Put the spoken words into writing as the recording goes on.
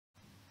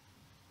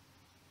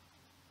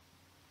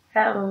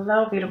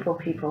Hello, beautiful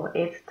people.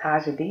 It's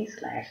Taja D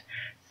slash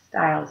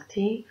Styles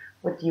T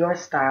with your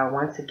style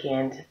once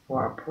again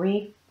for a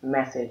brief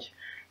message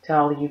to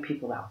all of you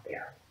people out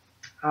there.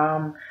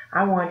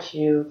 I want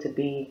you to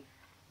be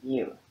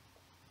you.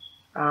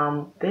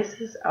 This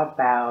is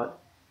about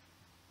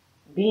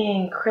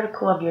being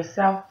critical of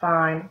yourself,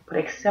 fine, but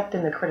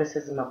accepting the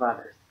criticism of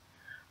others.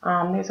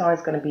 There's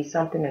always going to be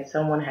something that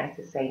someone has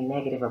to say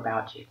negative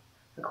about you.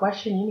 The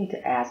question you need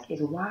to ask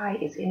is, why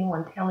is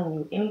anyone telling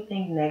you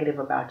anything negative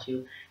about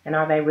you, and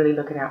are they really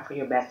looking out for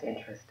your best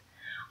interest?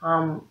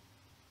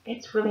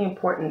 It's really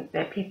important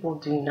that people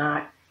do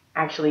not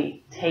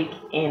actually take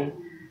in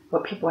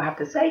what people have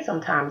to say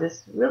sometimes.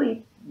 It's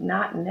really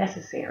not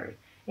necessary.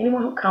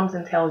 Anyone who comes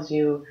and tells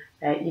you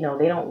that,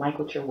 they don't like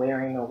what you're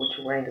wearing, or what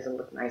you're wearing doesn't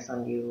look nice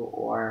on you,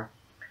 or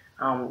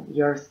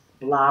you're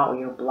blah, or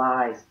your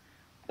blah is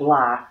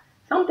blah.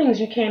 Some things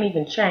you can't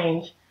even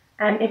change.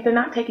 And if they're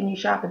not taking you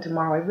shopping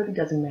tomorrow, it really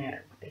doesn't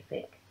matter what they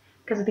think.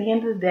 Because at the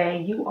end of the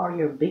day, you are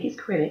your biggest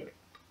critic,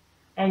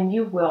 and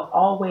you will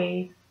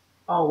always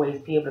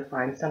be able to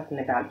find something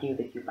about you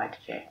that you'd like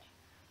to change.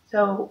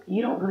 So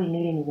you don't really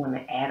need anyone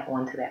to add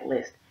on to that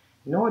list,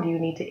 nor do you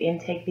need to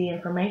intake the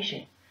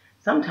information.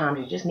 Sometimes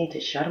you just need to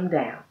shut them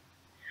down.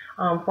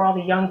 For all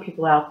the young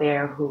people out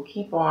there who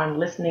keep on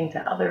listening to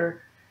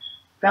other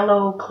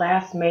fellow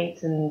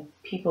classmates and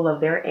people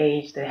of their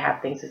age that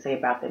have things to say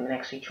about them and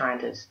actually trying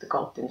to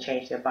sculpt and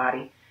change their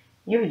body,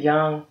 you're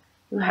young,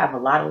 you have a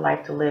lot of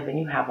life to live, and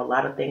you have a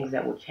lot of things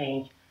that will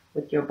change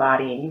with your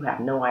body, and you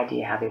have no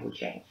idea how they will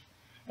change.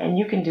 And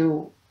you can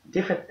do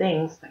different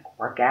things like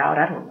work out.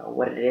 I don't know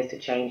what it is to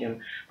change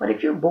them, but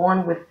if you're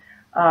born with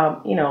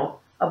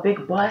a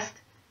big bust,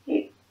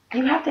 you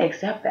have to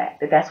accept that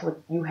that's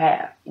what you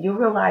have. You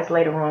realize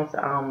later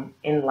on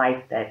in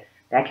life that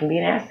can be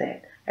an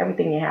asset.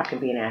 Everything you have can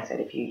be an asset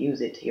if you use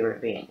it to your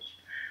advantage.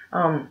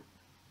 And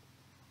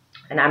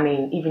I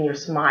mean, even your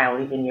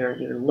smile, even your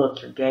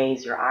look, your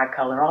gaze, your eye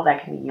color, all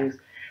that can be used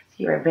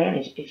to your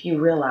advantage if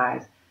you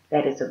realize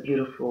that it's a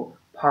beautiful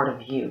part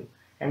of you.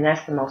 And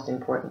that's the most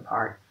important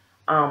part.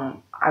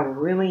 I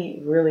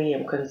really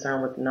am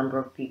concerned with the number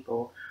of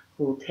people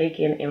who take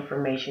in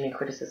information and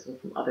criticism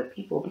from other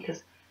people,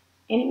 because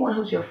anyone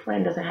who's your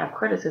friend doesn't have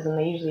criticism,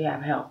 they usually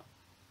have help.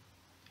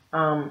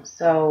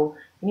 So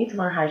you need to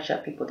learn how to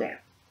shut people down.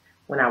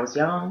 When I was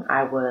young,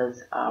 I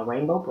was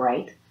rainbow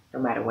bright, no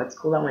matter what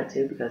school I went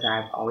to, because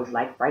I've always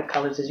liked bright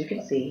colors, as you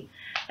can see.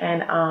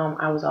 And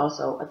I was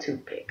also a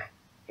toothpick.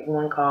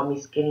 Everyone called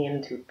me skinny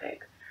and a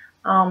toothpick.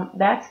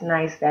 That's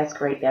nice, that's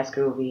great, that's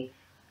groovy.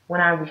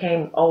 When I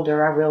became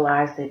older, I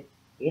realized that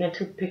being a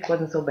toothpick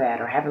wasn't so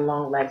bad, or having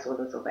long legs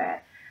wasn't so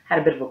bad. I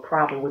had a bit of a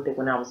problem with it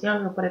when I was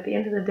younger, but at the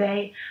end of the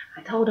day,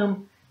 I told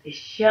them to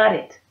shut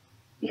it.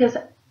 Because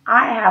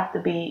I have to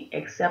be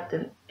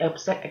accepting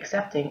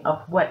of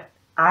what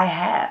I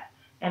have.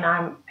 And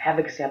I have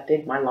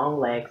accepted my long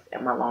legs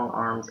and my long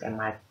arms and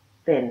my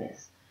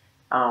thinness,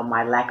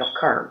 my lack of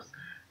curves.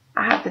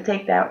 I have to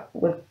take that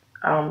with,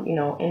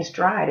 in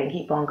stride and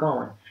keep on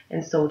going.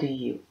 And so do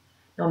you.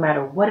 No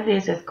matter what it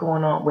is that's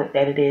going on with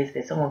that, it is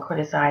that someone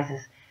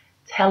criticizes,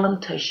 tell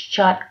them to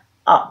shut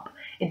up.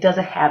 It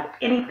doesn't have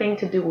anything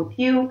to do with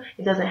you.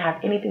 It doesn't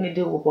have anything to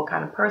do with what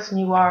kind of person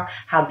you are,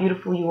 how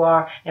beautiful you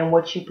are, and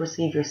what you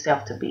perceive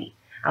yourself to be.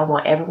 I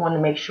want everyone to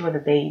make sure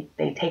that they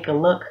take a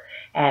look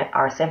at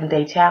our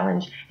 7-day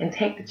challenge and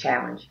take the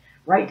challenge.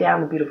 Write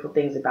down the beautiful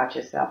things about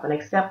yourself and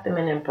accept them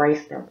and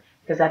embrace them,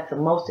 because that's the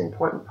most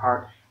important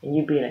part in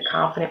you being a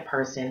confident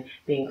person,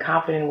 being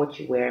confident in what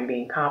you wear, and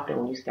being confident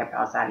when you step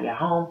outside of your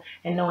home,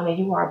 and knowing that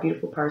you are a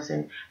beautiful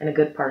person and a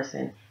good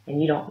person,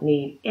 and you don't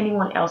need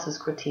anyone else's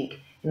critique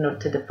in order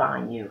to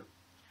define you.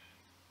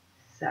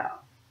 So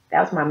that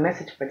was my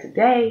message for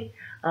today.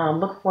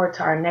 Look forward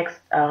to our next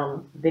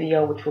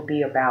video, which will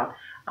be about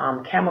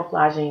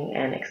camouflaging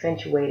and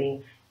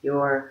accentuating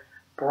your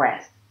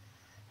breasts.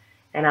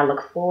 And I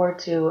look forward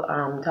to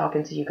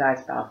talking to you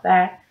guys about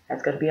that.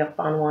 That's going to be a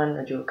fun one.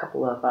 I'll do a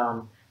couple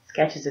of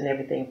sketches and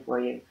everything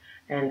for you.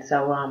 And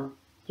so,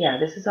 yeah,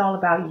 this is all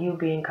about you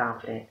being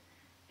confident.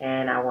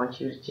 And I want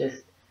you to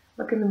just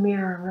look in the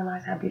mirror and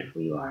realize how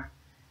beautiful you are.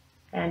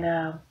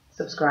 And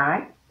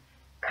subscribe,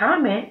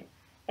 comment,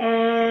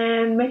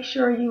 and make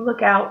sure you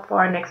look out for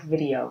our next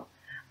video.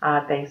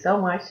 Thanks so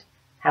much.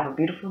 Have a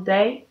beautiful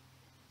day.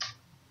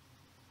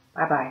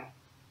 Bye-bye.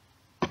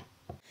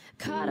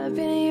 Caught up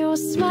in your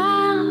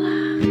smile,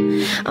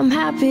 I'm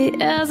happy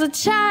as a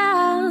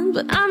child,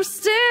 but I'm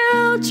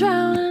still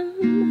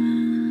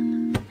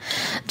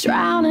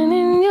drowning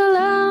in your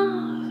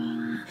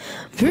love.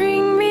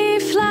 Bring me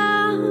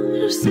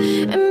flowers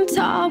and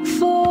talk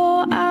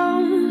for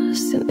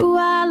hours, and ooh,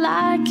 I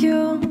like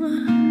you,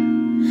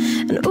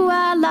 and ooh,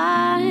 I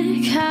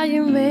like how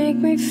you make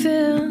me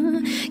feel.